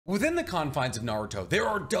Within the confines of Naruto, there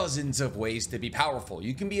are dozens of ways to be powerful.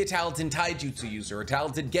 You can be a talented taijutsu user, a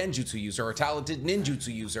talented genjutsu user, a talented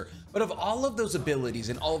ninjutsu user, but of all of those abilities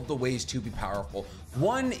and all of the ways to be powerful,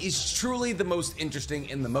 one is truly the most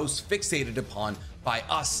interesting and the most fixated upon by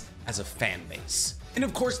us as a fan base. And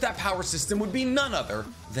of course, that power system would be none other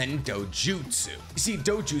than Dojutsu. You see,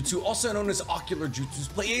 Dojutsu, also known as ocular jutsus,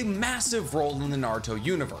 play a massive role in the Naruto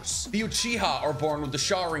universe. The Uchiha are born with the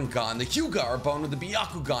Sharingan, the Hyuga are born with the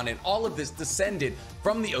Byakugan, and all of this descended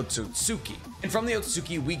from the Otsutsuki. And from the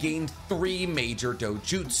Otsutsuki, we gained three major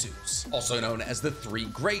Dojutsus, also known as the three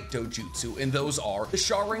great Dojutsu, and those are the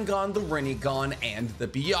Sharingan, the Rinnegan, and the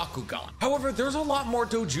Byakugan. However, there's a lot more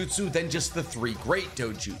Dojutsu than just the three great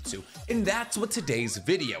Dojutsu, and that's what today's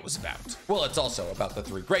video is about. Well, it's also about the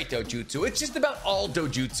three great Dojutsu. It's just about all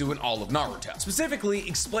Dojutsu in all of Naruto, specifically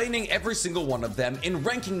explaining every single one of them and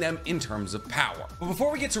ranking them in terms of power. But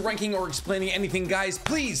before we get to ranking or explaining anything, guys,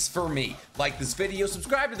 please, for me, like this video,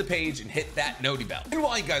 subscribe to the page, and hit that noti bell. And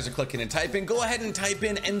while you guys are clicking and typing, go ahead and type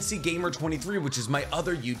in NCGamer23, which is my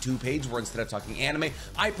other YouTube page where instead of talking anime,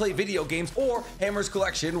 I play video games, or Hammer's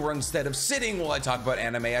Collection, where instead of sitting while I talk about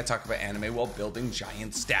anime, I talk about anime while building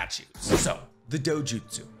giant statues. So, the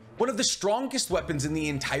Dojutsu. One of the strongest weapons in the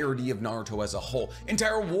entirety of Naruto as a whole.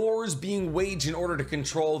 Entire wars being waged in order to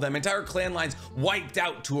control them, entire clan lines wiped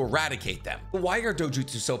out to eradicate them. But why are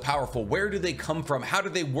Dojutsu so powerful? Where do they come from? How do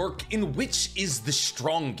they work? And which is the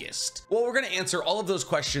strongest? Well, we're gonna answer all of those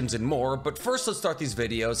questions and more, but first let's start these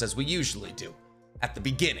videos as we usually do, at the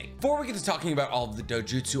beginning. Before we get to talking about all of the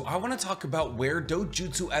Dojutsu, I want to talk about where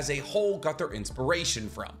Dojutsu as a whole got their inspiration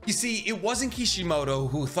from. You see, it wasn't Kishimoto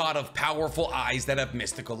who thought of powerful eyes that have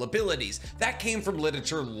mystical abilities. That came from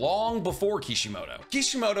literature long before Kishimoto.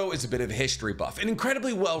 Kishimoto is a bit of a history buff and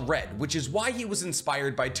incredibly well read, which is why he was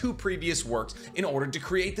inspired by two previous works in order to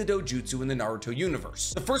create the Dojutsu in the Naruto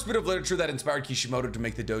universe. The first bit of literature that inspired Kishimoto to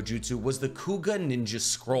make the Dojutsu was the Kuga Ninja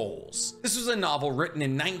Scrolls. This was a novel written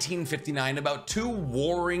in 1959 about two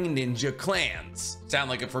warring ninja clans. Sound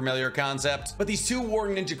like a familiar concept? But these two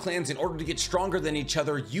warring ninja clans, in order to get stronger than each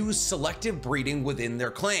other, used selective breeding within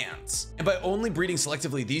their clans. And by only breeding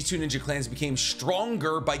selectively, these two ninja clans became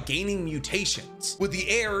stronger by gaining mutations, with the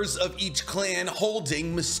heirs of each clan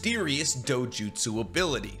holding mysterious Dojutsu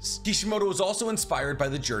abilities. Kishimoto was also inspired by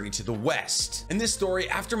the journey to the west. In this story,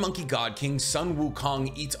 after Monkey God King Sun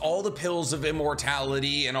Wukong eats all the pills of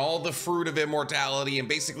immortality and all the fruit of immortality and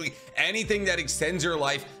basically anything that extends your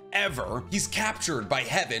life ever, he's captured by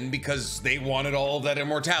heaven because they wanted all of that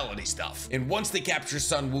immortality stuff. And once they capture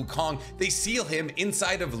Sun Wukong, they seal him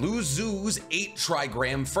inside of Lu Zu's 8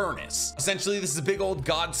 trigram furnace. Essentially, this is a big old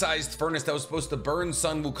god-sized furnace that was supposed to burn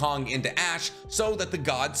Sun Wukong into ash so that the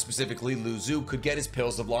god, specifically Lu Zu, could get his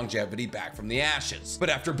pills of longevity back from the ashes. But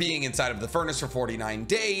after being inside of the furnace for 49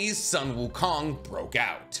 days, Sun Wukong broke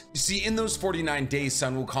out. You see, in those 49 days,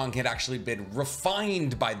 Sun Wukong had actually been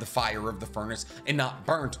refined by the fire of the furnace and not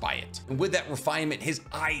burnt by it. And with that refinement, his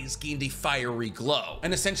eyes gained a fiery glow.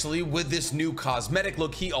 And essentially, with this new cosmetic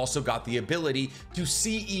look, he also got the ability to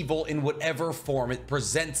see evil in whatever form it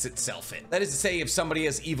presents itself in. That is to say, if somebody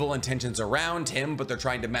has evil intentions around him, but they're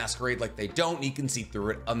trying to masquerade like they don't, he can see through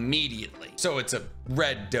it immediately. So it's a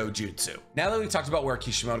red Dojutsu. Now that we've talked about where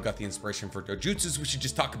Kishimoto got the inspiration for Dojutsus, we should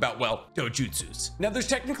just talk about, well, Dojutsus. Now there's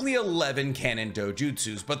technically 11 canon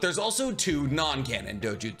Dojutsus, but there's also 2 non-canon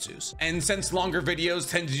Dojutsus. And since longer videos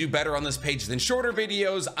tend to do better on this page than shorter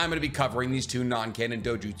videos, I'm going to be covering these 2 non-canon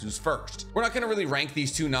Dojutsus first. We're not going to really rank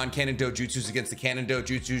these 2 non-canon Dojutsus against the canon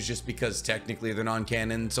Dojutsus just because technically they're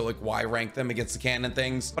non-canon, so like why rank them against the canon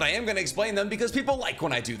things? But I am going to explain them because people like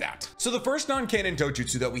when I do that. So the first non-canon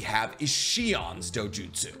Dojutsu that we have is Shion's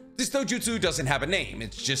Dojutsu. This Dojutsu doesn't have a name,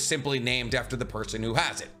 it's just simply named after the person who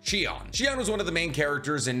has it, Shion. Shion was one of the main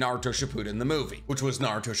characters in Naruto Shippuden the movie, which was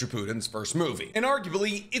Naruto Shippuden's first movie, and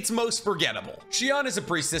arguably its most forgettable. Shion is a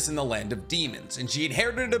priestess in the land of demons, and she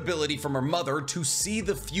inherited an ability from her mother to see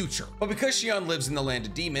the future. But because Shion lives in the land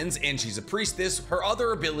of demons and she's a priestess, her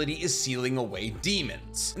other ability is sealing away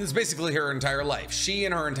demons. And it's basically her entire life. She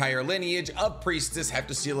and her entire lineage of priestess have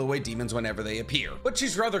to seal away demons whenever they appear. But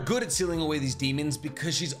she's rather good at sealing away these demons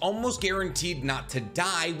because she's almost guaranteed not to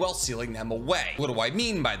die while sealing them away. What do I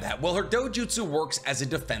mean by that? Well, her Dojutsu works as a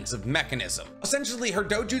defensive mechanism. Essentially, her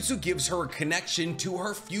Dojutsu gives her a connection to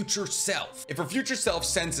her future self. If her future self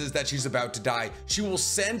senses that she's about to die, she will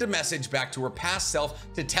send a message back to her past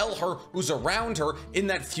self to tell her who's around her in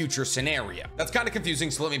that future scenario. That's kind of confusing,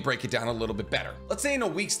 so let me break it down a little bit better. Let's say in a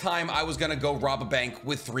week's time, I was gonna go rob a bank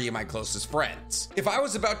with 3 of my closest friends. If I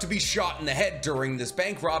was about to be shot in the head during this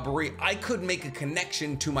bank robbery, I could make a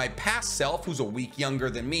connection to my my past self, who's a week younger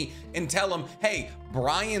than me, and tell him, hey,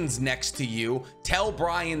 Brian's next to you. Tell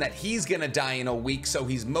Brian that he's gonna die in a week, so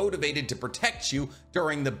he's motivated to protect you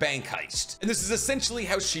during the bank heist. And this is essentially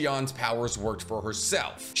how Shion's powers worked for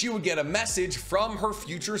herself. She would get a message from her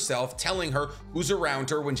future self telling her who's around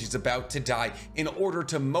her when she's about to die in order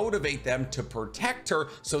to motivate them to protect her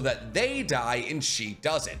so that they die and she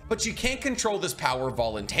doesn't. But she can't control this power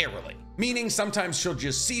voluntarily, meaning sometimes she'll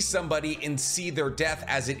just see somebody and see their death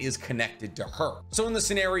as it is connected to her. So in the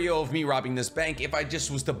scenario of me robbing this bank, if I just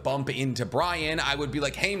was to bump into Brian, I would be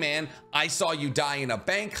like, hey man, I saw you die in a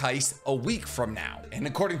bank heist a week from now. And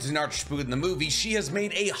according to Naruto in the movie, she has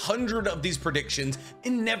made 100 of these predictions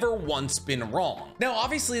and never once been wrong. Now,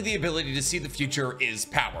 obviously the ability to see the future is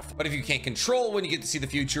powerful, but if you can't control when you get to see the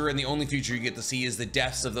future and the only future you get to see is the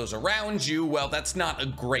deaths of those around you, well, that's not a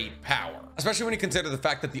great power. Especially when you consider the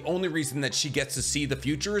fact that the only reason that she gets to see the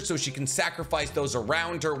future is so she can sacrifice those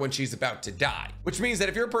around her when she's about to die. Which means that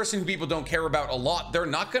if you're a person who people don't care about a lot, they're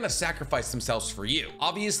not gonna sacrifice themselves for you.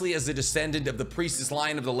 Obviously, as a descendant of the priestess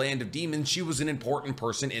line of the land of demons, she was an important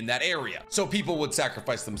person in that area. So people would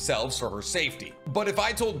sacrifice themselves for her safety. But if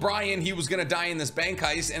I told Brian he was gonna die in this bank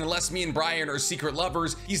heist, and unless me and Brian are secret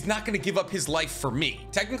lovers, he's not gonna give up his life for me.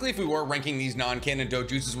 Technically, if we were ranking these non-canon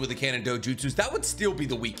dojutsus with the canon dojutsus, that would still be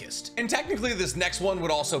the weakest. And technically, this next one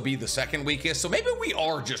would also be the second weakest, so maybe we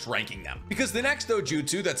are just ranking them. Because the next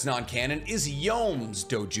dojutsu that's non-canon is Yome's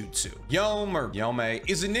dojutsu. Yome, or Yome,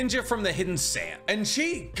 is a ninja from the hidden sand, and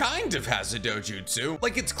she kind of has a dojutsu.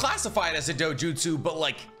 Like, it's classified as a dojutsu, but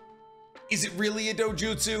like, is it really a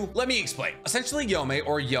dojutsu? Let me explain. Essentially, Yome,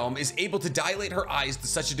 or Yome, is able to dilate her eyes to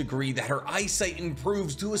such a degree that her eyesight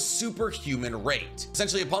improves to a superhuman rate.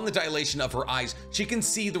 Essentially, upon the dilation of her eyes, she can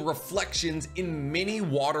see the reflections in many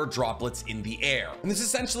water droplets in the air. And this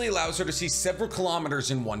essentially allows her to see several kilometers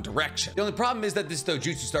in one direction. The only problem is that this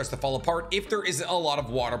dojutsu starts to fall apart if there isn't a lot of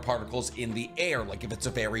water particles in the air, like if it's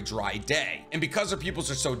a very dry day. And because her pupils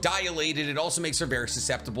are so dilated, it also makes her very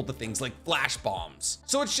susceptible to things like flash bombs.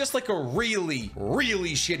 So it's just like a really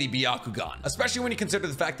shitty Byakugan, especially when you consider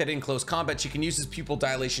the fact that in close combat she can use his pupil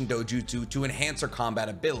dilation dojutsu to enhance her combat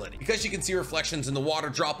ability. Because she can see reflections in the water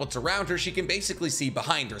droplets around her, she can basically see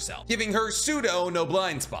behind herself, giving her pseudo no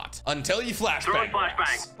blind spot until you flashbang.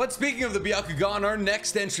 But speaking of the Byakugan, our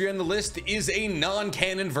next entry on the list is a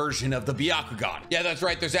non-canon version of the Byakugan. Yeah, that's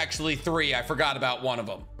right, there's actually 3. I forgot about one of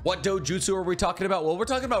them. What dojutsu are we talking about? Well, we're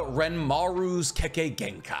talking about Renmaru's Kekkei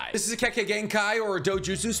Genkai. This is a Kekkei Genkai, or a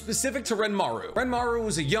dojutsu specific to Renmaru. Renmaru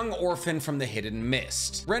is a young orphan from the Hidden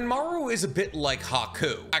Mist. Renmaru is a bit like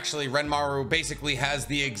Haku. Actually, Renmaru basically has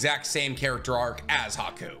the exact same character arc as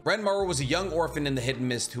Haku. Renmaru was a young orphan in the Hidden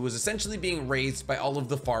Mist who was essentially being raised by all of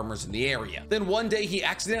the farmers in the area. Then one day he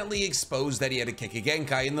accidentally exposed that he had a Kekkei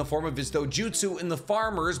Genkai in the form of his dojutsu, and the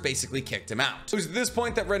farmers basically kicked him out. It was at this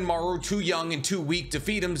point that Renmaru, too young and too weak to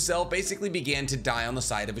feed himself, basically began to die on the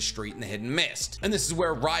side of a street in the Hidden Mist. And this is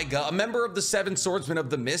where Raiga, a member of the 7 Swordsmen of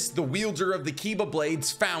the Mist, the wielder of the Kiba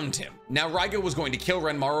blades, found him. Now Raiga was going to kill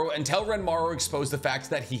Renmaru until Renmaru exposed the fact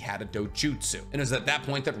that he had a dojutsu. And it was at that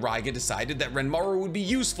point that Raiga decided that Renmaru would be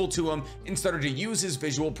useful to him and started to use his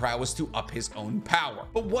visual prowess to up his own power.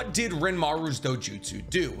 But what did Renmaru's dojutsu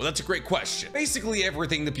do? Well, that's a great question. Basically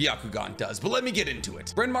everything the Byakugan does, but let me get into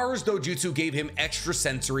it. Renmaru's dojutsu gave him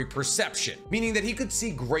extrasensory perception, meaning that he could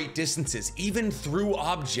see great distances, even through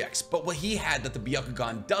objects. But what he had that the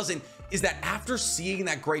Byakugan doesn't is that after seeing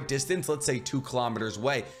that great distance, let's say 2 kilometers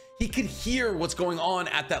away, he could hear what's going on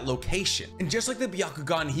at that location. And just like the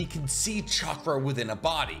Byakugan, he can see chakra within a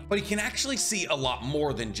body, but he can actually see a lot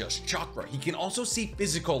more than just chakra. He can also see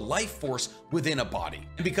physical life force within a body.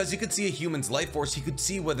 And because he could see a human's life force, he could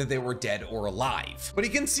see whether they were dead or alive. But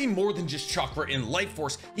he can see more than just chakra and life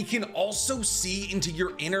force. He can also see into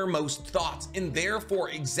your innermost thoughts and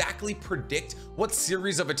therefore exactly predict what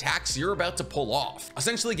series of attacks you're about to pull off,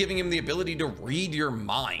 essentially giving him the ability to read your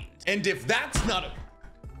mind. And if that's not a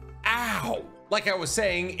Ow! Like I was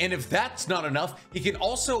saying, and if that's not enough, he can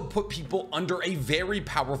also put people under a very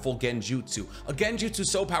powerful genjutsu. A genjutsu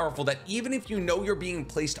so powerful that even if you know you're being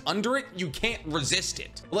placed under it, you can't resist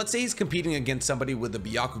it. Let's say he's competing against somebody with a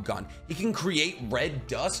Byakugan. He can create red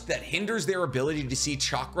dust that hinders their ability to see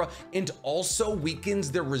chakra and also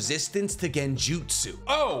weakens their resistance to genjutsu.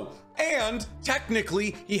 Oh! And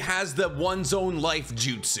technically, he has the one's own life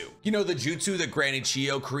jutsu. You know, the jutsu that Granny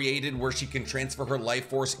Chiyo created where she can transfer her life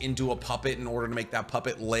force into a puppet in order to make that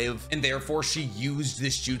puppet live, and therefore she used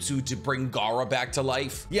this jutsu to bring Gaara back to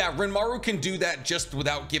life? Yeah, Renmaru can do that just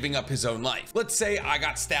without giving up his own life. Let's say I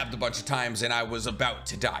got stabbed a bunch of times and I was about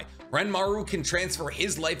to die. Renmaru can transfer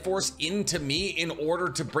his life force into me in order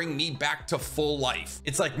to bring me back to full life.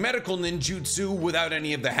 It's like medical ninjutsu without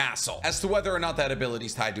any of the hassle. As to whether or not that ability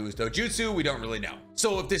is tied to his dojutsu, we don't really know.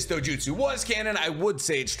 So if this dojutsu was canon, I would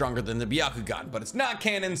say it's stronger than the Byakugan, but it's not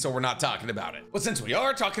canon, so we're not talking about it. But since we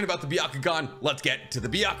are talking about the Byakugan, let's get to the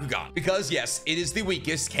Byakugan. Because yes, it is the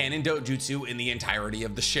weakest canon dojutsu in the entirety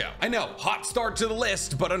of the show. I know, hot start to the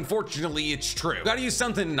list, but unfortunately it's true. Gotta use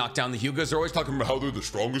something to knock down the Hyugas. They're always talking about how they're the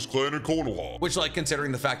strongest clan in Konoha, which, like,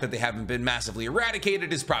 considering the fact that they haven't been massively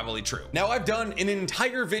eradicated, is probably true. Now, I've done an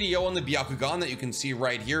entire video on the Byakugan that you can see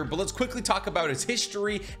right here, but let's quickly talk about its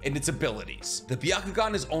history and its abilities. The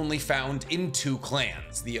Byakugan is only found in two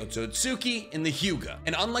clans, the Otsutsuki and the Hyuga.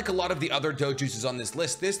 And unlike a lot of the other dojutsus on this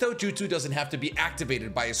list, this dojutsu doesn't have to be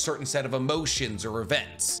activated by a certain set of emotions or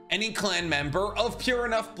events. Any clan member of pure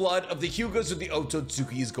enough blood of the Hyugas or the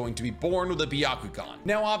Otsutsuki is going to be born with a Byakugan.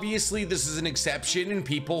 Now, obviously, this is an exception in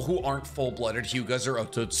people who aren't full-blooded Hyugas or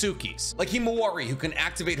Otsutsukis, like Himawari, who can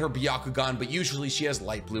activate her Byakugan, but usually she has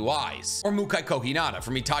light blue eyes, or Mukai Kohinata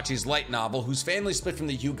from Itachi's light novel, whose family split from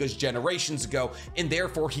the Hyugas generations ago, and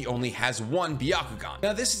therefore he only has one Byakugan.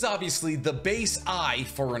 Now, this is obviously the base eye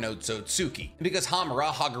for an Otsutsuki, and because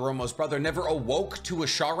Hamura, Hagoromo's brother, never awoke to a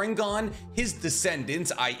Sharingan, his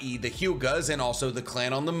descendants, i.e. the Hyugas and also the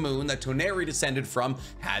clan on the moon that Toneri descended from,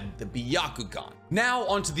 had the Byakugan. Now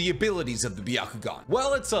onto the abilities of the Byakugan.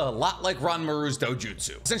 Well, it's a lot like Ranmaru's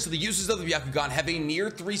dojutsu. Essentially, the users of the Byakugan have a near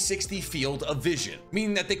 360 field of vision,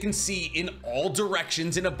 meaning that they can see in all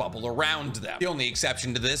directions in a bubble around them. The only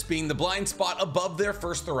exception to this being the blind spot above their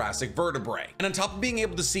first thoracic vertebrae. And on top of being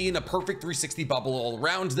able to see in a perfect 360 bubble all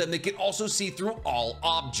around them, they can also see through all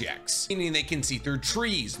objects, meaning they can see through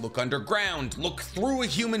trees, look underground, look through a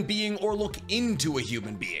human being, or look into a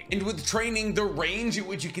human being. And with training, the range at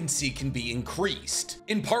which you can see can be increased.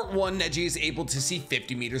 In part 1, Neji is able to see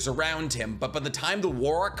 50 meters around him, but by the time the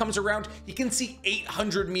war arc comes around, he can see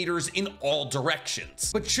 800 meters in all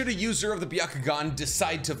directions. But should a user of the Byakugan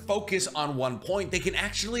decide to focus on one point, they can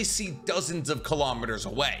actually see dozens of kilometers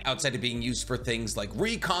away. Outside of being used for things like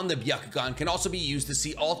recon, the Byakugan can also be used to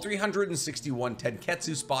see all 361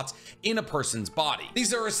 Tenketsu spots in a person's body.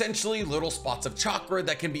 These are essentially little spots of chakra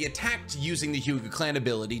that can be attacked using the Hyuga clan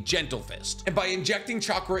ability Gentle Fist. And by injecting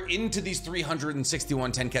chakra into these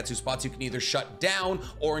 361 Tenketsu spots, you can either shut down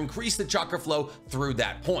or increase the chakra flow through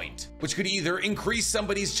that point, which could either increase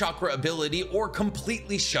somebody's chakra ability or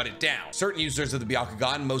completely shut it down. Certain users of the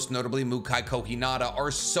Byakugan, most notably Mukai Kohinata,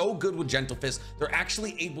 are so good with Gentle Fist, they're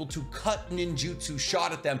actually able to cut ninjutsu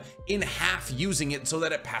shot at them in half using it so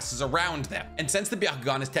that it passes around them. And since the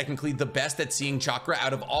Byakugan is technically the best at seeing chakra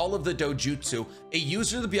out of all of the dojutsu, a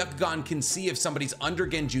user of the Byakugan can see if somebody's under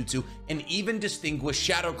genjutsu and even distinguish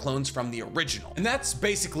shadow clones from the original. And that's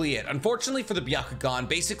basically it. Unfortunately for the Byakugan,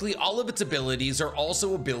 basically all of its abilities are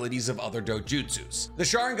also abilities of other dojutsus. The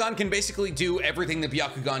Sharingan can basically do everything the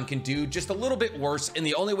Byakugan can do, just a little bit worse, and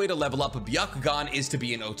the only way to level up a Byakugan is to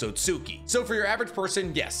be an Otsutsuki. So for your average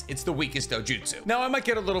person, yes, it's the weakest dojutsu. Now, I might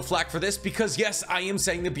get a little flack for this because yes, I am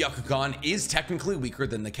saying the Byakugan is technically weaker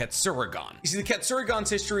than the Ketsuragan. You see, the Ketsuragan's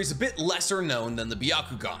history is a bit lesser known than the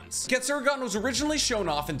Byakugan's. Ketsuragan was originally shown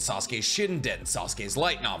off in Sasuke's Shinden, Sasuke's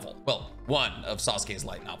light novel. Well, one of Sasuke's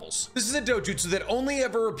light novels. This is a dojutsu that only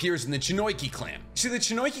ever appears in the Chinoiki clan. See, the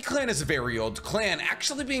Chinoiki clan is a very old clan,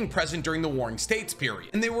 actually being present during the Warring States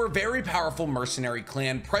period, and they were a very powerful mercenary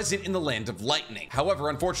clan present in the Land of Lightning. However,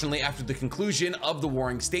 unfortunately, after the conclusion of the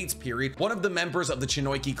Warring States period, one of the members of the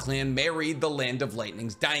Chinoiki clan married the Land of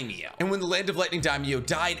Lightning's daimyo. And when the Land of Lightning daimyo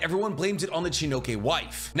died, everyone blamed it on the Chinoke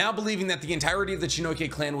wife. Now believing that the entirety of the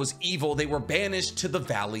Chinoike clan was evil, they were banished to the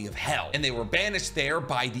Valley of Hell, and they were banished there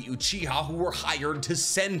by the Uchiha, who were hired to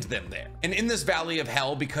send them there. And in this Valley of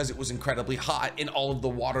Hell, because it was incredibly hot and all of the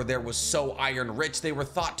water there was so iron rich, they were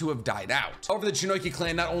thought to have died out. However, the Chinoiki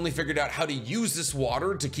clan not only figured out how to use this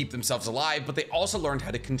water to keep themselves alive, but they also learned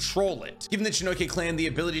how to control it, giving the Chinoiki clan the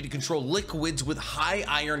ability to control liquids with high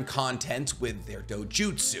iron content with their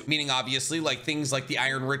dojutsu. Meaning, obviously, like things like the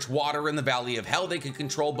iron rich water in the Valley of Hell they could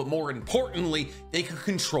control, but more importantly, they could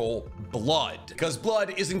control blood, because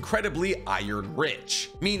blood is incredibly iron rich,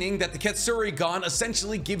 meaning that the Ketsurigan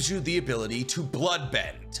essentially gives you the ability to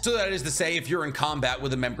bloodbend. So that is to say, if you're in combat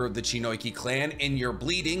with a member of the Chinoiki clan and you're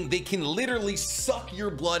bleeding, they can literally suck your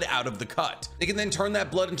blood out of the cut. They can then turn that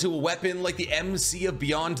blood into a weapon like the MC of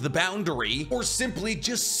Beyond the Boundary, or simply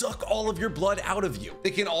just suck all of your blood out of you. They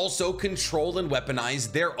can also control and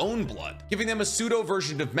weaponize their own blood, giving them a pseudo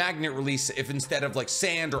version of magnet release if instead of like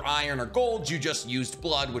sand or iron or gold, you just used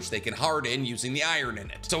blood, which they can harden using the iron in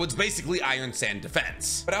it. So it's basically iron sand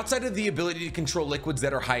defense. But outside of the ability to control liquids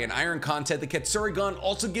that are high in iron content, the Ketsurigan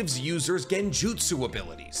also gives users genjutsu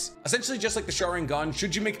abilities. Essentially just like the Sharingan,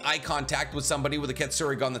 should you make eye contact with somebody with a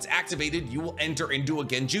Ketsurigan that's activated, you will enter into a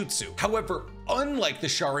genjutsu. However, unlike the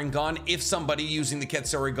Sharingan, if somebody using the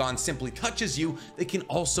Ketsurigan simply touches you, they can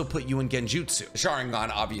also put you in genjutsu. The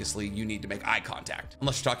Sharingan, obviously, you need to make eye contact.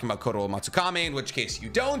 Unless you're talking about Kodo Matsukame, in which case you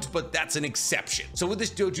don't, but that's an exception. So with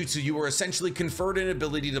this Dojutsu, you are essentially conferred an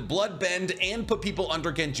ability to bloodbend and put people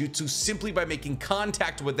under genjutsu simply by making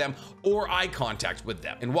contact with them or eye contact with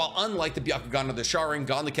them. And while unlike the Byakugan or the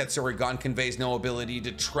Sharingan, the Ketsurigan conveys no ability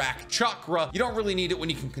to track chakra, you don't really need it when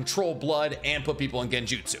you can control blood and put people in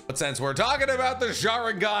genjutsu. But since we're talking about the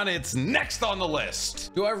Sharingan, it's next on the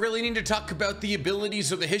list. Do I really need to talk about the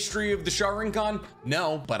abilities or the history of the Sharingan?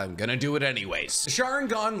 No, but I'm gonna do it anyways. The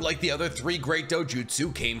Sharingan, like the other three great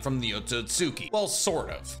Dojutsu, came from the Otsutsuki. Well, sort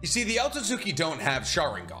of. You see, the Otsutsuki don't have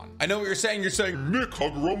Sharingan. I know what you're saying. You're saying, Nick,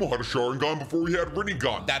 Hagoromo had a Sharingan before he had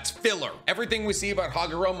Rinnegan. That's filler. Everything we see about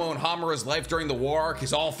Hagoromo and Hamura's life during the war arc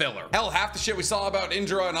is all filler. Hell, half the shit we saw about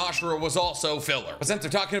Indra and Ashura was also filler. But since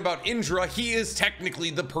they're talking about Indra, he is technically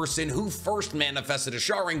the person who first manifested a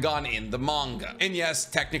Sharingan in the manga. And yes,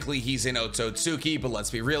 technically he's an Otsutsuki, but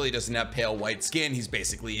let's be real, he doesn't have pale white skin. He's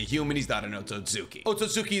basically a human. He's not an Otsutsuki.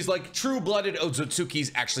 Otsutsukis, like true-blooded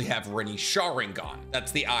Otsutsukis, actually have Rinne Sharingan.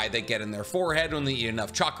 That's the eye they get in their forehead when they eat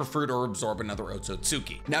enough chakra fruit or absorb another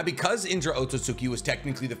Otsutsuki. Now, because Indra Otsutsuki was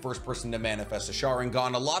technically the first person to manifest a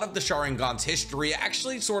Sharingan, a lot of the Sharingan's history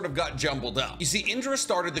actually sort of got jumbled up. You see, Indra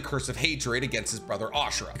started the curse of hatred against his brother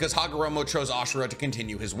Ashura because Hagoromo chose Ashura to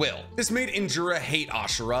continue his will. This made Indra hate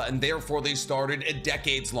Ashura, and therefore they started a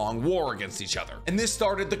decades-long war against each other. And this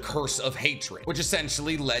started the curse of hatred, which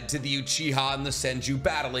essentially led to the Uchiha and the Senju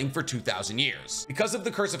battling for 2,000 years. Because of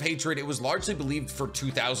the curse of hatred, it was largely believed for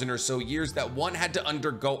 2,000 or so years that one had to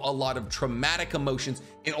undergo a lot of traumatic emotions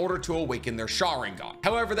in order to awaken their Sharingan.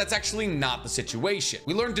 However, that's actually not the situation.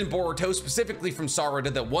 We learned in Boruto, specifically from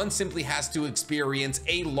Sarada, that one simply has to experience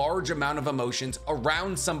a large amount of emotions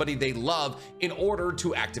around somebody they love in order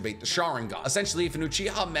to activate the Sharingan. Essentially, if an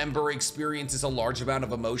Uchiha member experiences a large amount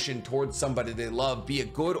of emotion towards somebody they love, be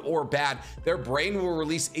it good or bad, their brain will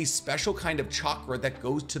release a special kind of chakra that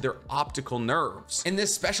goes to their optical nerves. And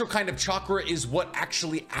this special kind of chakra is what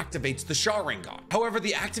actually activates the Sharingan. However,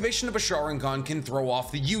 the activation of a Sharingan can throw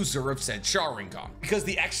off the user of said Sharingan, because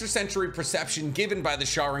the extrasensory perception given by the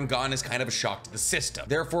Sharingan is kind of a shock to the system.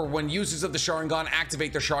 Therefore, when users of the Sharingan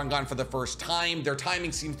activate their Sharingan for the first time, their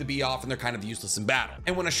timing seems to be off and they're kind of useless in battle.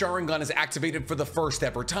 And when a Sharingan is activated for the first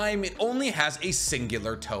ever time, it only has a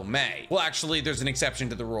singular Tomei. Well, actually, there's an exception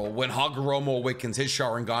to the rule. When Hagoromo awakens his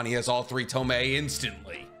Sharingan, he has all three Tomei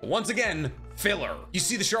instantly. Once again, filler. You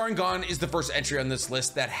see, the Sharingan is the first entry on this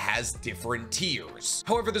list that has different tiers.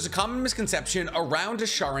 However, there's a common misconception around a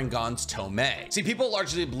Sharingan's Tomei. See, people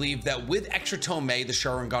largely believe that with extra Tomei, the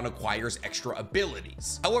Sharingan acquires extra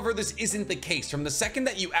abilities. However, this isn't the case. From the second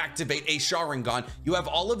that you activate a Sharingan, you have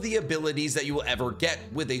all of the abilities that you will ever get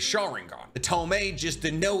with a Sharingan. The Tomei just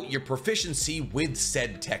denote your proficiency with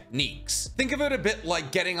said techniques. Think of it a bit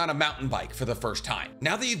like getting on a mountain bike for the first time.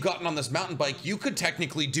 Now that you've gotten on this mountain bike, you could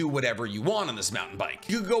technically do whatever you want on this mountain bike.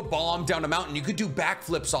 You could go bomb down a mountain, you could do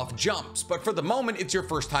backflips off jumps, but for the moment, it's your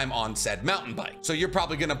first time on said mountain bike. So you're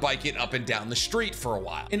probably gonna bike it up and down the street for a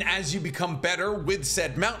while. And as you become better with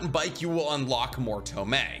said mountain bike, you will unlock more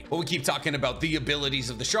Tomei. But we keep talking about the abilities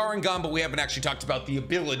of the Sharingan, but we haven't actually talked about the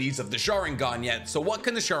abilities of the Sharingan yet. So what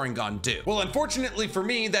can the Sharingan do? Well, unfortunately for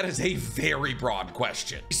me, that is a very broad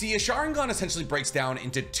question. You see, a Sharingan essentially breaks down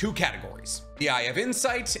into two categories: the Eye of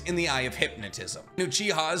Insight and the Eye of Hypnotism.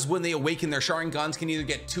 Uchihas, when they awaken their Sharingans, can either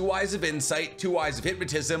get 2 Eyes of Insight, 2 Eyes of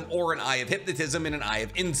Hypnotism, or an Eye of Hypnotism and an Eye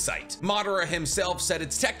of Insight. Madara himself said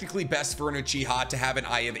it's technically best for an Uchiha to have an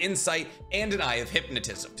Eye of Insight and an Eye of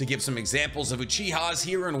Hypnotism. To give some examples of Uchihas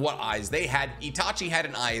here and what eyes they had, Itachi had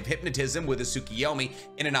an Eye of Hypnotism with his Tsukiyomi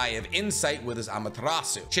and an Eye of Insight with his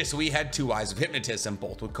Amaterasu. Shisui had 2 Eyes of Hypnotism,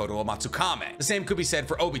 both with Kodo Matsukame. The same could be said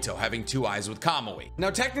for Obito having 2 eyes with Kamui. Now,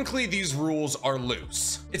 technically, these rules screws are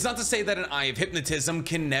loose. It's not to say that an Eye of Hypnotism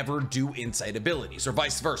can never do insight abilities, or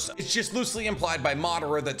vice versa. It's just loosely implied by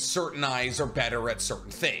Madara that certain eyes are better at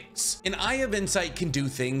certain things. An Eye of Insight can do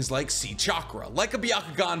things like see chakra, like a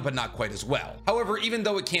Byakugan, but not quite as well. However, even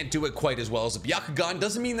though it can't do it quite as well as a Byakugan,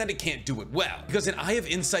 doesn't mean that it can't do it well, because an Eye of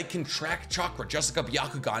Insight can track chakra just like a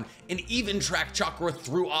Byakugan, and even track chakra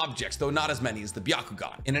through objects, though not as many as the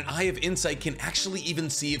Byakugan. And an Eye of Insight can actually even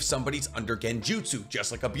see if somebody's under genjutsu,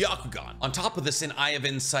 just like a Byakugan. On top of this, an Eye of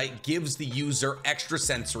Insight gives the user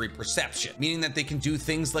extrasensory perception, meaning that they can do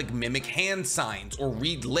things like mimic hand signs, or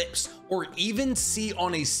read lips, or even see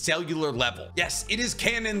on a cellular level. Yes, it is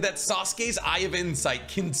canon that Sasuke's Eye of Insight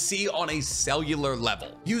can see on a cellular level.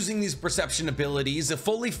 Using these perception abilities, a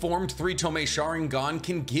fully formed 3-tome Sharingan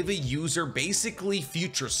can give a user basically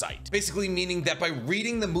future sight. Basically meaning that by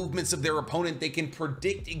reading the movements of their opponent, they can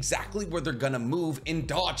predict exactly where they're gonna move and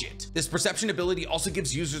dodge it. This perception ability also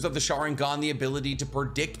gives users of the Sharingan the ability to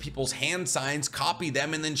predict people's hand signs, copy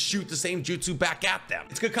them, and then shoot the same jutsu back at them.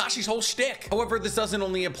 It's Kakashi's whole shtick. However, this doesn't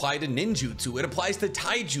only apply to ninjutsu, it applies to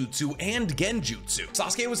taijutsu and genjutsu.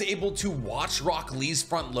 Sasuke was able to watch Rock Lee's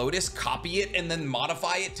front lotus, copy it, and then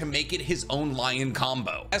modify it to make it his own lion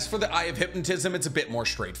combo. As for the Eye of Hypnotism, it's a bit more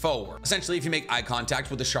straightforward. Essentially, if you make eye contact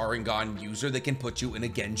with a Sharingan user, they can put you in a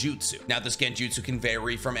genjutsu. Now, this genjutsu can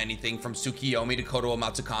vary from anything from Tsukiyomi to Koto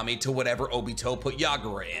Matsukami to whatever Obito put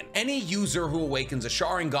Yagura in. Any user who awakens a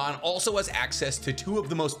Sharingan also has access to 2 of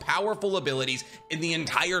the most powerful abilities in the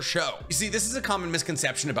entire show. You see, this is a common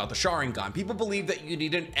misconception about the Sharingan. People believe that you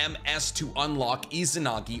need an MS to unlock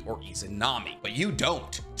Izanagi or Izanami, but you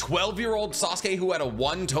don't. 12-year-old Sasuke, who had a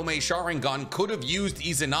 1-tome Sharingan, could have used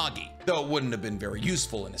Izanagi, though it wouldn't have been very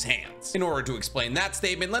useful in his hands. In order to explain that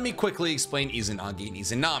statement, let me quickly explain Izanagi and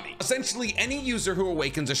Izanami. Essentially, any user who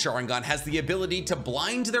awakens a Sharingan has the ability to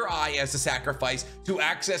blind their eye as a sacrifice to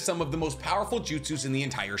access some of the most powerful jutsus in the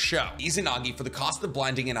entire show. Izanagi, for the cost of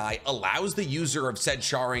blinding an eye, allows the user of said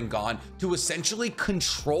Sharingan to essentially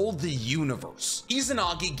control the universe.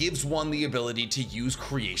 Izanagi gives one the ability to use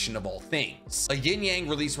creation of all things, a yin-yang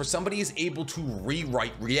release where somebody is able to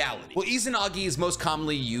rewrite reality. Well, Izanagi is most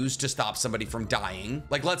commonly used to stop somebody from dying.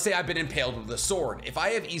 Like, let's say I've been impaled with a sword. If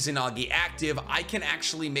I have Izanagi active, I can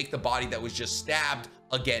actually make the body that was just stabbed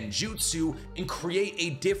a genjutsu and create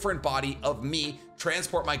a different body of me,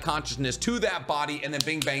 transport my consciousness to that body, and then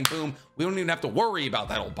bing, bang, boom, we don't even have to worry about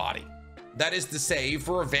that old body. That is to say,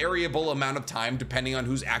 for a variable amount of time, depending on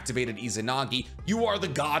who's activated Izanagi, you are the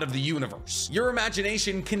god of the universe. Your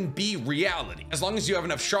imagination can be reality. As long as you have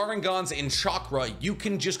enough Sharingans and chakra, you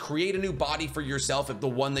can just create a new body for yourself if the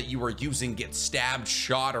one that you are using gets stabbed,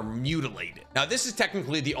 shot, or mutilated. Now, this is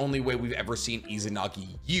technically the only way we've ever seen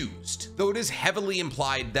Izanagi used, though it is heavily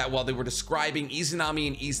implied that while they were describing Izanami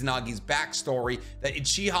and Izanagi's backstory, that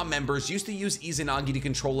Uchiha members used to use Izanagi to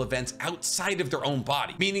control events outside of their own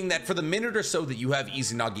body, meaning that for the minute or so that you have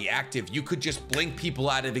Izanagi active, you could just blink people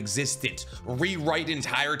out of existence, rewrite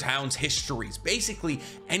entire towns' histories, basically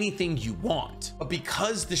anything you want. But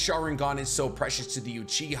because the Sharingan is so precious to the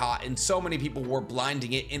Uchiha and so many people were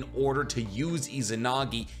blinding it in order to use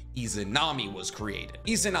Izanagi, Izanami was created.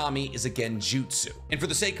 Izanami is a genjutsu. And for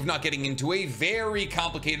the sake of not getting into a very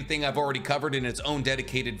complicated thing I've already covered in its own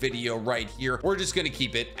dedicated video right here, we're just gonna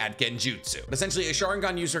keep it at genjutsu. But essentially, a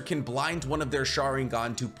Sharingan user can blind one of their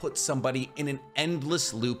Sharingan to put somebody in an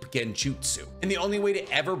endless loop genjutsu. And the only way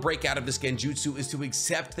to ever break out of this genjutsu is to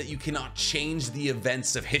accept that you cannot change the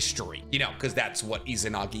events of history. You know, because that's what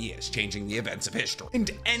Izanagi is, changing the events of history.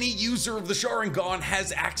 And any user of the Sharingan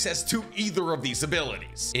has access to either of these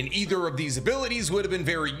abilities. And either of these abilities would have been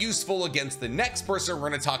very useful against the next person we're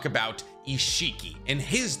going to talk about, Ishiki, and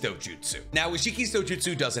his Dojutsu. Now, Ishiki's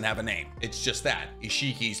Dojutsu doesn't have a name. It's just that,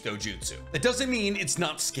 Ishiki's Dojutsu. That doesn't mean it's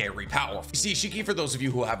not scary powerful. You see, Ishiki, for those of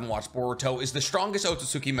you who haven't watched Boruto, is the strongest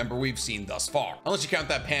Otsutsuki member we've seen thus far. Unless you count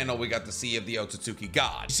that panel we got to see of the Otsutsuki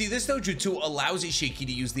god. You see, this Dojutsu allows Ishiki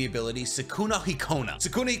to use the ability Sukuna Hikona.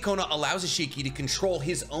 Sukuna Hikona allows Ishiki to control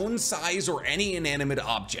his own size or any inanimate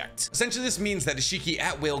object. Essentially, this means that Ishiki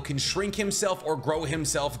at will can shrink himself or grow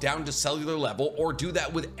himself down to cellular level, or do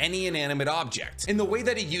that with any inanimate object. And the way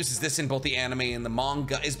that he uses this in both the anime and the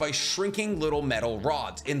manga is by shrinking little metal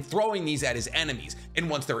rods and throwing these at his enemies. And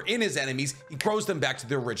once they're in his enemies, he grows them back to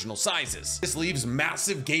their original sizes. This leaves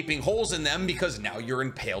massive gaping holes in them because now you're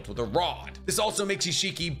impaled with a rod. This also makes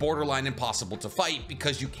Ishiki borderline impossible to fight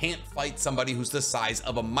because you can't fight somebody who's the size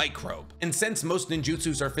of a microbe. And since most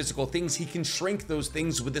ninjutsus are physical things, he can shrink those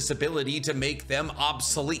things with this ability to make them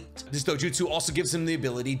obsolete. This Dojutsu also gives him the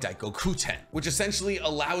ability Daikokuten, which essentially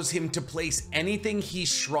allows him to to place anything he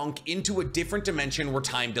shrunk into a different dimension where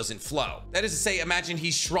time doesn't flow. That is to say, imagine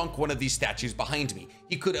he shrunk one of these statues behind me.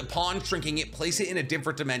 He could, upon shrinking it, place it in a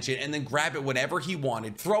different dimension and then grab it whenever he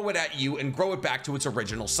wanted, throw it at you, and grow it back to its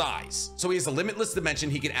original size. So he has a limitless dimension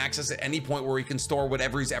he can access at any point where he can store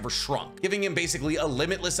whatever he's ever shrunk, giving him basically a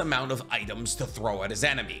limitless amount of items to throw at his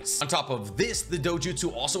enemies. On top of this, the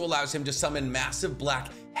Dojutsu also allows him to summon massive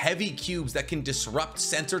black heavy cubes that can disrupt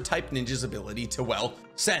Sensor type ninja's ability to, well,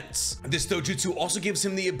 sense. This Dojutsu also gives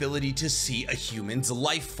him the ability to see a human's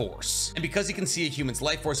life force. And because he can see a human's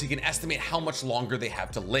life force, he can estimate how much longer they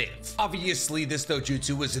have to live. Obviously, this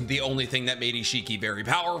Dojutsu isn't the only thing that made Ishiki very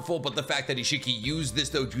powerful, but the fact that Ishiki used this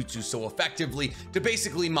Dojutsu so effectively to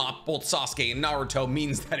basically mop both Sasuke and Naruto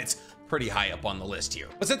means that it's pretty high up on the list here.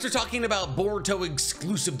 But since we're talking about Boruto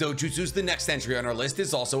exclusive Dojutsus, the next entry on our list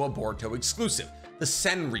is also a Boruto exclusive, the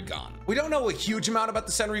Senrigan. We don't know a huge amount about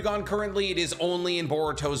the Senrigan currently. It is only in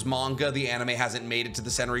Boruto's manga. The anime hasn't made it to the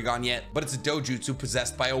Senrigan yet, but it's a Dojutsu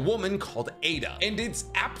possessed by a woman called Ada, and it's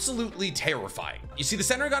absolutely terrifying. You see, the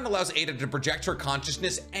Senrigan allows Ada to project her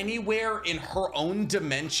consciousness anywhere in her own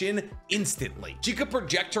dimension instantly. She could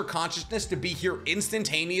project her consciousness to be here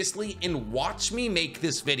instantaneously and watch me make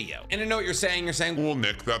this video. And I know what you're saying. You're saying, well,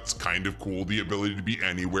 Nick, that's kind of cool. The ability to be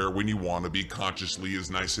anywhere when you want to be consciously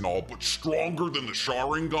is nice and all, but stronger than the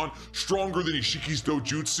Sharingan, stronger than Ishiki's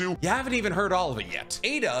Dojutsu? You haven't even heard all of it yet.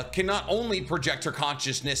 Ada can not only project her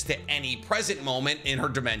consciousness to any present moment in her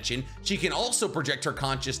dimension, she can also project her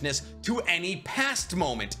consciousness to any past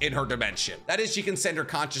moment in her dimension. That is, she can send her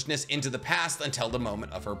consciousness into the past until the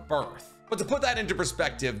moment of her birth. But to put that into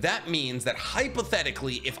perspective, that means that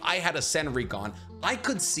hypothetically, if I had a Senrigan, I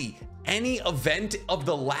could see any event of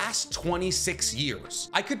the last 26 years.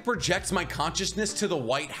 I could project my consciousness to the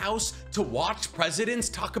White House to watch presidents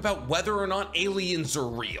talk about whether or not aliens are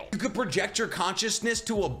real. You could project your consciousness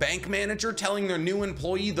to a bank manager telling their new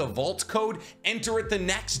employee the vault code, enter it the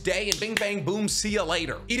next day, and bing bang boom, see you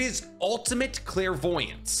later. It is ultimate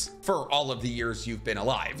clairvoyance. For all of the years you've been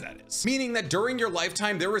alive, that is. Meaning that during your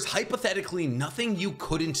lifetime, there is hypothetically nothing you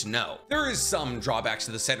couldn't know. There is some drawbacks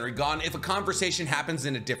to the Senrigan. If a conversation happens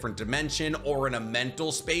in a different dimension or in a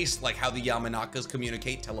mental space, like how the Yamanakas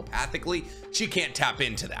communicate telepathically, she can't tap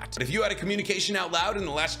into that. But if you had a communication out loud in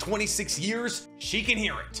the last 26 years, she can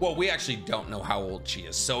hear it. Well, we actually don't know how old she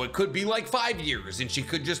is, so it could be like 5 years and she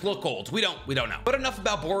could just look old. We don't know. But enough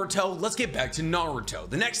about Boruto, let's get back to Naruto.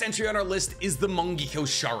 The next entry on our list is the Mangekyo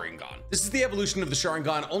Sharingan. This is the evolution of the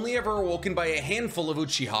Sharingan, only ever awoken by a handful of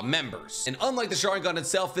Uchiha members. And unlike the Sharingan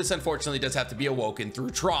itself, this unfortunately does have to be awoken through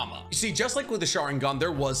trauma. You see, just like with the Sharingan,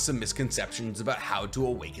 there was some misconceptions about how to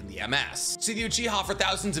awaken the MS. See, the Uchiha for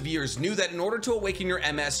thousands of years knew that in order to awaken your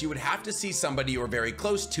MS, you would have to see somebody you were very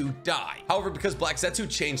close to die. However, because Black Zetsu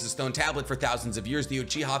changed the stone tablet for thousands of years, the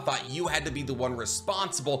Uchiha thought you had to be the one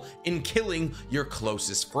responsible in killing your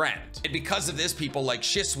closest friend. And because of this, people like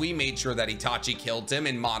Shisui made sure that Itachi killed him,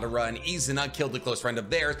 and Madara and Izuna killed a close friend of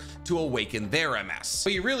theirs to awaken their MS.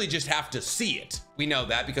 But you really just have to see it. We know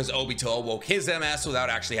that because Obito awoke his MS without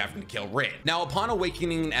actually having to kill Rin. Now, upon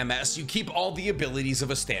awakening an MS, you keep all the abilities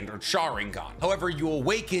of a standard Sharingan. However, you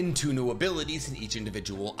awaken 2 new abilities in each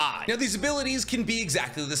individual eye. Now, these abilities can be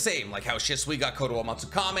exactly the same, like how Shisui got Kodowa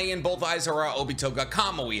Matsukame in both eyes, or how Obito got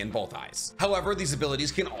Kamui in both eyes. However, these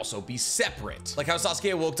abilities can also be separate, like how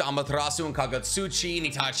Sasuke awoke to Amaterasu and Kagutsuchi,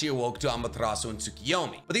 and Itachi awoke to Amaterasu and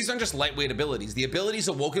Tsukiyomi. But these aren't just lightweight abilities. The abilities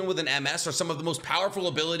awoken with an MS are some of the most powerful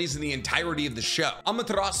abilities in the entirety of the show.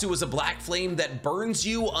 Amaterasu is a black flame that burns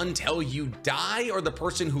you until you die, or the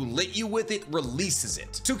person who lit you with it releases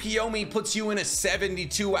it. Tsukiyomi puts you in a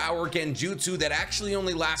 72-hour genjutsu that actually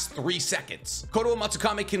only lasts 3 seconds. Kodowa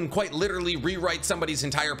Matsukame can quite literally rewrite somebody's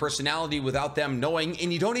entire personality without them knowing,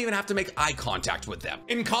 and you don't even have to make eye contact with them.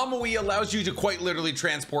 And Kamui allows you to quite literally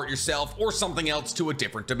transport yourself or something else to a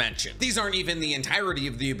different dimension. These aren't even the entirety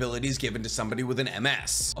of the abilities given to somebody with an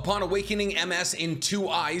MS. Upon awakening MS in 2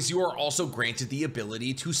 eyes, you are also granted the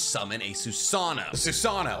ability to summon a Susanoo. The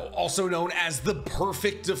Susanoo, also known as the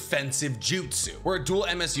perfect defensive jutsu, where a dual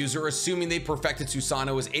MS user, assuming they perfected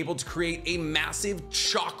Susanoo, is able to create a massive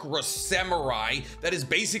chakra samurai that is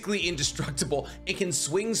basically indestructible and can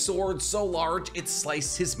swing swords so large it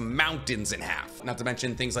slices mountains in half. Not to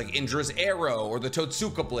mention things like Indra's arrow, or the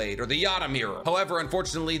Totsuka blade, or the Yata mirror. However,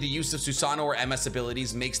 unfortunately, the use of Susanoo or MS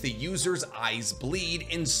abilities makes the user's eyes bleed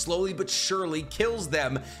and slowly but surely kills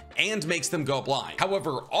them and makes them go go blind.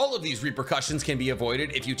 However, all of these repercussions can be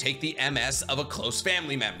avoided if you take the MS of a close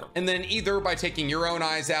family member. And then either by taking your own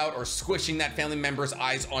eyes out or squishing that family member's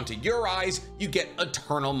eyes onto your eyes, you get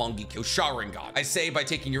Eternal Mangekyo Sharingan. I say by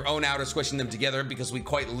taking your own out or squishing them together because we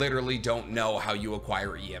quite literally don't know how you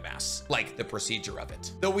acquire EMS, like the procedure of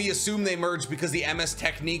it. Though we assume they merge because the MS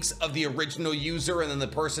techniques of the original user and then the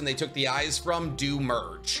person they took the eyes from do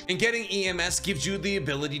merge. And getting EMS gives you the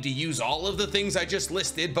ability to use all of the things I just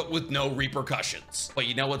listed, but with no repercussions. But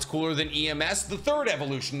you know what's cooler than EMS? The third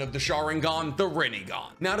evolution of the Sharingan, the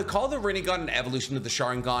Rinnegan. Now, to call the Rinnegan an evolution of the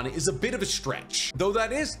Sharingan is a bit of a stretch, though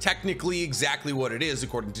that is technically exactly what it is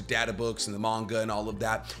according to data books and the manga and all of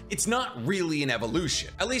that. It's not really an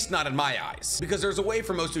evolution, at least not in my eyes, because there's a way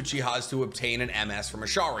for most Uchihas to obtain an MS from a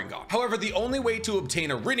Sharingan. However, the only way to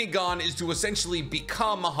obtain a Rinnegan is to essentially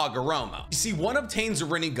become a Hagoromo. You see, one obtains a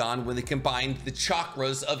Rinnegan when they combine the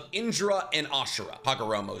chakras of Indra and Ashura,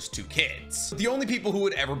 Hagoromo's two kids. But the only people who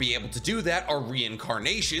would ever be able to do that are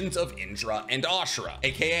reincarnations of Indra and Ashura,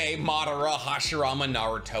 aka Madara, Hashirama,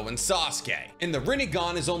 Naruto, and Sasuke. And the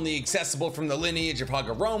Rinnegan is only accessible from the lineage of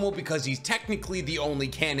Hagoromo because he's technically the only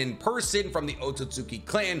canon person from the Otsutsuki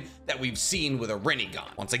clan that we've seen with a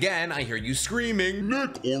Rinnegan. Once again, I hear you screaming,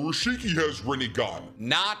 Nick, Oroshiki has Rinnegan.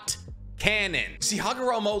 not canon. See,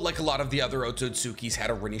 Hagoromo, like a lot of the other Otsutsukis,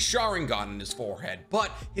 had a Rinne Sharingan in his forehead,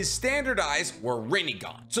 but his standard eyes were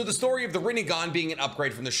Rinnegan. So the story of the Rinnegan being an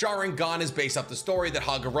upgrade from the Sharingan is based off the story that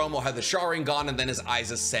Hagoromo had the Sharingan and then his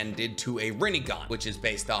eyes ascended to a Rinnegan, which is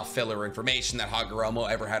based off filler information that Hagoromo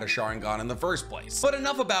ever had a Sharingan in the first place. But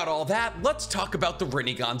enough about all that, let's talk about the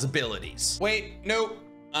Rinnegan's abilities. Wait, nope.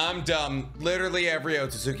 I'm dumb. Literally every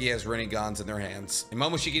Otsutsuki has Rinnegans in their hands. And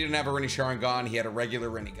Momoshiki didn't have a Rinne Sharingan, he had a regular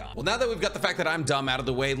Rinnegan. Well, now that we've got the fact that I'm dumb out of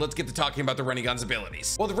the way, let's get to talking about the Rinnegan's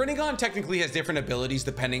abilities. Well, the Rinnegan technically has different abilities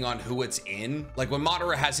depending on who it's in. Like when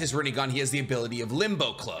Madara has his Rinnegan, he has the ability of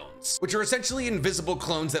Limbo clones, which are essentially invisible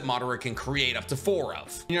clones that Madara can create up to 4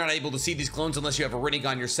 of. You're not able to see these clones unless you have a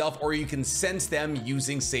Rinnegan yourself, or you can sense them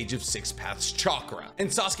using Sage of Six Paths chakra. And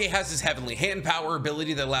Sasuke has his Heavenly Hand Power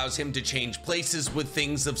ability that allows him to change places with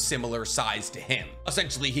things of similar size to him.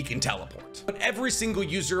 Essentially, he can teleport. But every single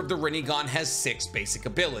user of the Rinnegan has 6 basic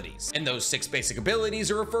abilities, and those 6 basic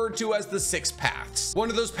abilities are referred to as the 6 paths.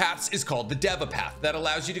 One of those paths is called the Deva path that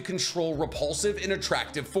allows you to control repulsive and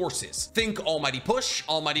attractive forces. Think Almighty Push,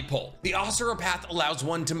 Almighty Pull. The Asura path allows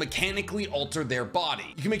one to mechanically alter their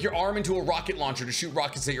body. You can make your arm into a rocket launcher to shoot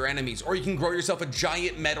rockets at your enemies, or you can grow yourself a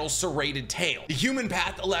giant metal serrated tail. The Human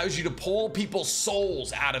path allows you to pull people's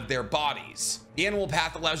souls out of their bodies. The Animal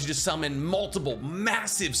path allows you to summon multiple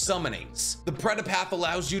massive summonings. The Preda path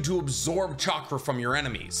allows you to absorb chakra from your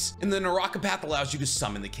enemies. And the Naraka path allows you to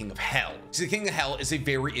summon the King of Hell. See, the King of Hell is a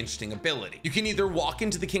very interesting ability. You can either walk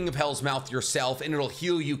into the King of Hell's mouth yourself and it'll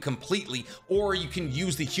heal you completely, or you can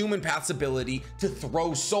use the Human path's ability to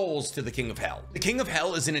throw souls to the King of Hell. The King of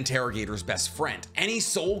Hell is an interrogator's best friend. Any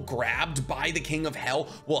soul grabbed by the King of Hell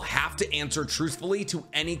will have to answer truthfully to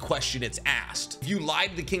any question it's asked. If you lie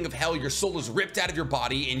to the King of Hell, your soul is ripped out of your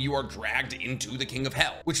body and you are dragged into the King of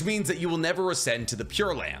Hell, which means that you will never ascend to the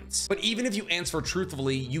Pure Lands. But even if you answer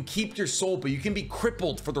truthfully, you keep your soul, but you can be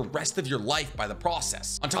crippled for the rest of your life by the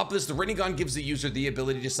process. On top of this, the Rinnegan gives the user the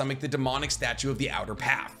ability to summon the demonic statue of the Outer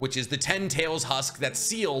Path, which is the 10 tails husk that's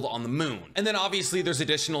sealed on the moon. And then obviously there's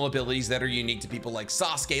additional abilities that are unique to people like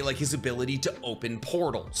Sasuke, like his ability to open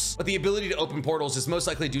portals. But the ability to open portals is most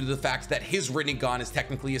likely due to the fact that his Rinnegan is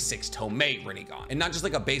technically a 6-Tomei Rinnegan, and not just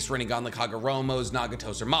like a base Rinnegan like Hagoromo's,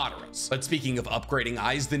 Nagato's, or Madara's. But speaking of upgrading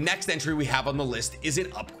eyes, the next entry we have on the list is an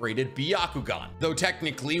upgraded Byakugan, though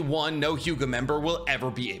technically one no Hyuga member will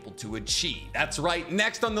ever be able to achieve. That's right,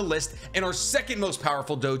 next on the list, and our second most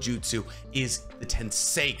powerful Dojutsu, is the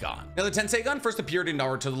Tenseigan. Now the Tenseigan first appeared in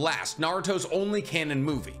Naruto the Last, Naruto's only canon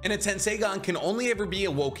movie, and a Tenseigan can only ever be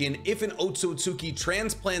awoken if an Otsutsuki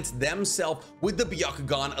transplants themselves with the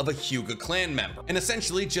Byakugan of a Hyuga clan member. And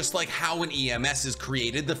essentially, just like how an EMS is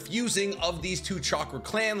created, the fusing of these two chakra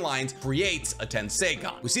clan lines creates a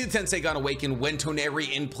Tenseigan. We see the Tenseigan awaken when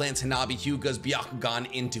Toneri implants Hanabi Hyuga's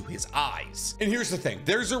Byakugan into his eyes. And here's the thing,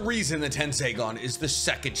 there's a reason the Tenseigan is the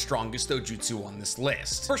second strongest Dojutsu on this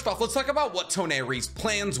list. First off, let's talk about what Toneri's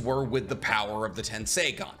plans were with the power of the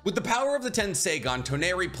Tenseigan. With the power of the Tenseigan,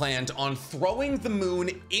 Toneri planned on throwing the moon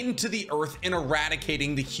into the earth and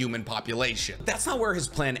eradicating the human population. But that's not where his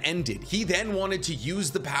plan ended. He then wanted to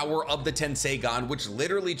use the power of the Tenseigan, which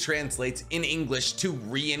literally translates in English to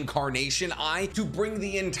reincarnation fly to bring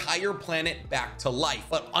the entire planet back to life,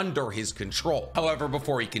 but under his control. However,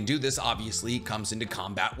 before he can do this, obviously he comes into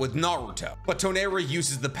combat with Naruto. But Tonera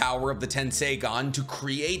uses the power of the Tenseigan to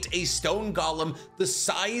create a stone golem the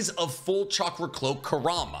size of full chakra cloak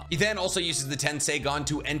Kurama. He then also uses the Tenseigan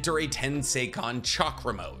to enter a Tenseigan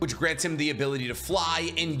chakra mode, which grants him the ability to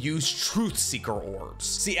fly and use Truth Seeker orbs.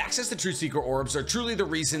 See, access to Truth Seeker orbs are truly the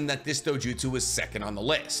reason that this dojutsu is second on the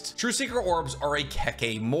list. Truth Seeker orbs are a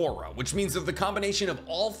Kekemora, which means they're the combination of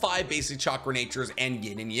all 5 basic chakra natures and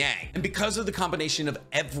yin and yang. And because of the combination of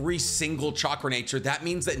every single chakra nature, that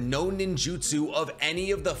means that no ninjutsu of any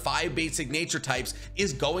of the 5 basic nature types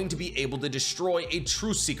is going to be able to destroy a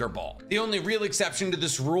Truth Seeker ball. The only real exception to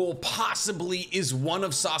this rule possibly is one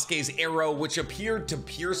of Sasuke's arrow, which appeared to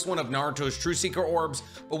pierce one of Naruto's Truth Seeker orbs,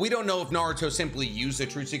 but we don't know if Naruto simply used the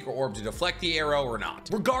Truth Seeker orb to deflect the arrow or not.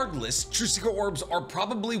 Regardless, Truth Seeker orbs are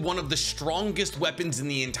probably one of the strongest weapons in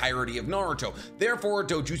the entirety of Naruto. Therefore,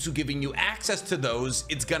 dojutsu giving you access to those,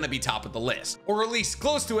 it's gonna be top of the list, or at least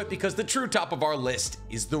close to it, because the true top of our list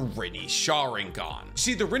is the Rinne Sharingan.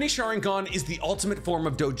 See, the Rinne Sharingan is the ultimate form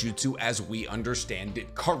of dojutsu as we understand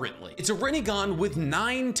it currently. It's a Rinnegan with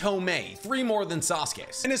 9 tomei, 3 more than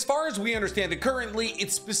Sasuke's. And as far as we understand it currently,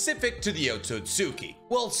 it's specific to the Otsutsuki.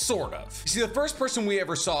 Well, sort of. See, the first person we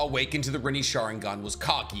ever saw awaken to the Rinne Sharingan was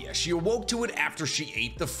Kaguya. She awoke to it after she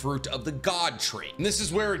ate the fruit of the God Tree. And this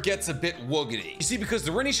is where it gets a bit woogity. You see, because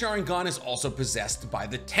the Rinne Sharingan is also possessed by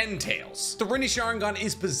the Ten Tails. The Rinne Sharingan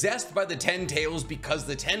is possessed by the Ten Tails because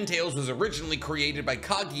the Ten Tails was originally created by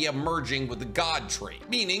Kaguya merging with the God Tree,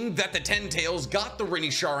 meaning that the Ten Tails got the Rinne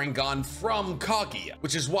Sharingan from Kaguya,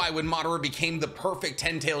 which is why when Madara became the perfect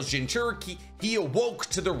Ten Tails Jinchuriki, he awoke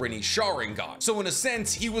to the Rinne Sharingan. So in a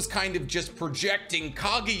sense, he was kind of just projecting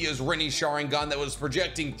Kaguya's Rinne Sharingan that was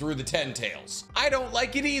projecting through the Ten Tails. I don't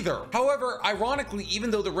like it either. However, ironically,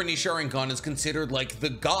 even though the Rinne Sharingan is considered like the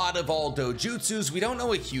god of all dojutsus, we don't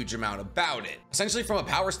know a huge amount about it. Essentially, from a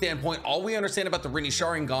power standpoint, all we understand about the Rinne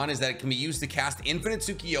Sharingan is that it can be used to cast infinite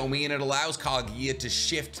Tsukiyomi, and it allows Kaguya to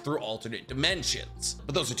shift through alternate dimensions.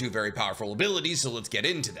 But those are 2 very powerful abilities, so let's get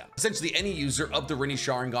into them. Essentially, any user of the Rinne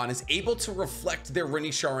Sharingan is able to reflect their Rinne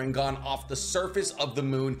Sharingan off the surface of the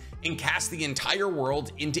moon and cast the entire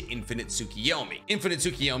world into infinite Tsukiyomi. Infinite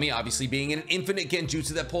Tsukiyomi obviously being an infinite genjutsu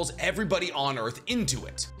that pulls everybody on Earth into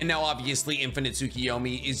it. And now obviously infinite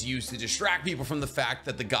Tsukiyomi is used to distract people from the fact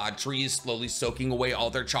that the God Tree is slowly soaking away all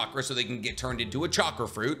their chakra so they can get turned into a chakra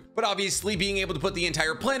fruit. But obviously being able to put the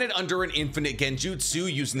entire planet under an infinite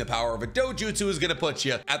genjutsu using the power of a dojutsu is gonna put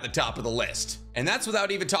you at the top of the list. And that's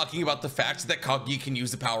without even talking about the fact that Kaguya can use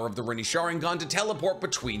the power of the Rinne Sharingan to teleport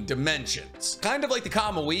between dimensions. Kind of like the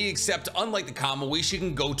Kamui, except unlike the Kamui, she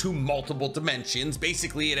can go to multiple dimensions,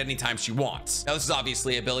 basically at any time she wants. Now this is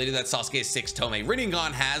obviously an ability that Sasuke's 6 tomei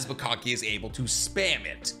Rinnegan has, but Kaguya is able to spam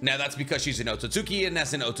it. Now that's because she's an Otsutsuki and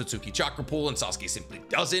has an Otsutsuki chakra pool, and Sasuke simply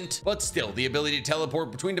doesn't. But still, the ability to teleport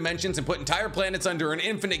between dimensions and put entire planets under an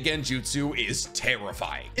infinite genjutsu is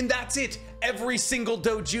terrifying. And that's it. Every single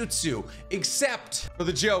dojutsu, except for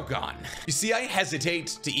the Jougan. You see, I hesitate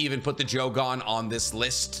to even put the Jougan on this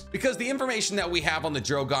list because the information that we have on the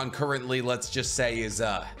Jougan currently, let's just say, is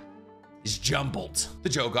jumbled. The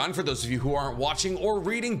Jougan, for those of you who aren't watching or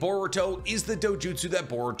reading Boruto, is the dojutsu that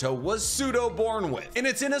Boruto was pseudo-born with, and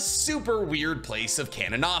it's in a super weird place of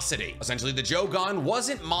canonicity. Essentially, the Jougan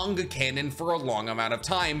wasn't manga canon for a long amount of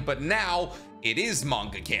time, but now it is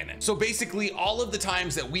manga canon. So basically all of the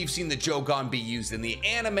times that we've seen the Jougan be used in the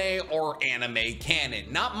anime or anime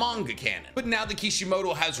canon, not manga canon. But now that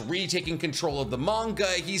Kishimoto has retaken control of the manga,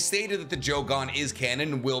 he stated that the Jougan is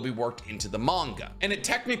canon and will be worked into the manga. And it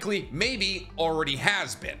technically maybe already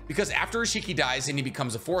has been, because after Ishiki dies and he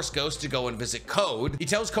becomes a Force Ghost to go and visit Code, he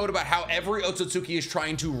tells Code about how every Otsutsuki is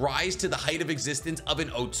trying to rise to the height of existence of an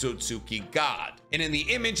Otsutsuki god. And in the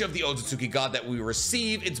image of the Otsutsuki god that we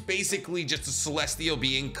receive, it's basically just a celestial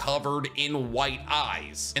being covered in white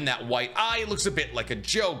eyes. And that white eye looks a bit like a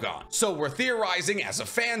Jougan. So we're theorizing as a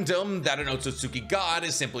fandom that an Otsutsuki god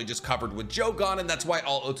is simply just covered with Jougan, and that's why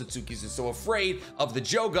all Otsutsukis are so afraid of the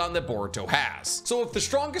Jougan that Boruto has. So if the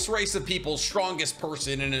strongest race of people, strongest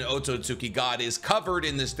person in an Otsutsuki god is covered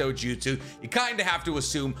in this dojutsu, you kind of have to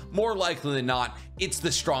assume, more likely than not, it's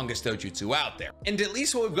the strongest dojutsu out there. And at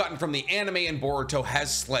least what we've gotten from the anime and Boruto Boruto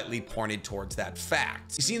has slightly pointed towards that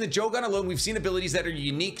fact. You see, in the Jougan alone, we've seen abilities that are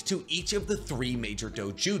unique to each of the 3 major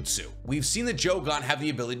Dojutsu. We've seen the Jougan have the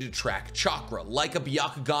ability to track chakra, like a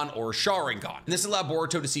Byakugan or a Sharingan. And this allowed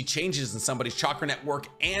Boruto to see changes in somebody's chakra network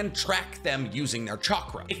and track them using their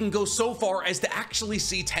chakra. It can go so far as to actually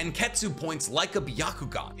see Tenketsu points like a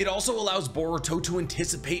Byakugan. It also allows Boruto to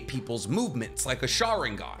anticipate people's movements like a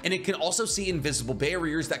Sharingan. And it can also see invisible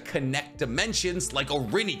barriers that connect dimensions like a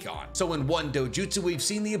Rinnegan. So in one Dojutsu, we've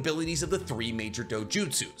seen the abilities of the 3 major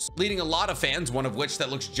Dojutsus, leading a lot of fans, one of which that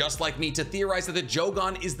looks just like me, to theorize that the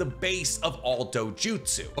Jougan is the base of all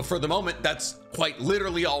Dojutsu. But for the moment, that's quite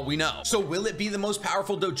literally all we know. So will it be the most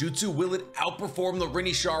powerful Dojutsu? Will it outperform the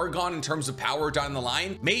Rinne Sharingan in terms of power down the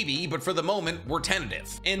line? Maybe, but for the moment, we're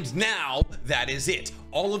tentative. And now, that is it.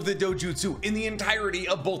 All of the Dojutsu in the entirety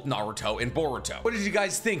of both Naruto and Boruto. What did you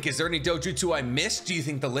guys think? Is there any Dojutsu I missed? Do you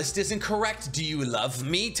think the list isn't correct? Do you love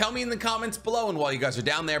me? Tell me in the comments below, and while you guys are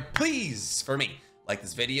down there, please, for me, like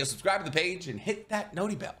this video, subscribe to the page, and hit that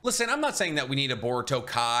noti bell. Listen, I'm not saying that we need a Boruto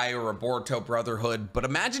Kai or a Boruto Brotherhood, but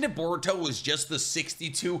imagine if Boruto was just the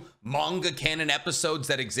 62 manga canon episodes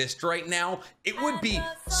that exist right now. It would be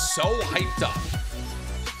so hyped up.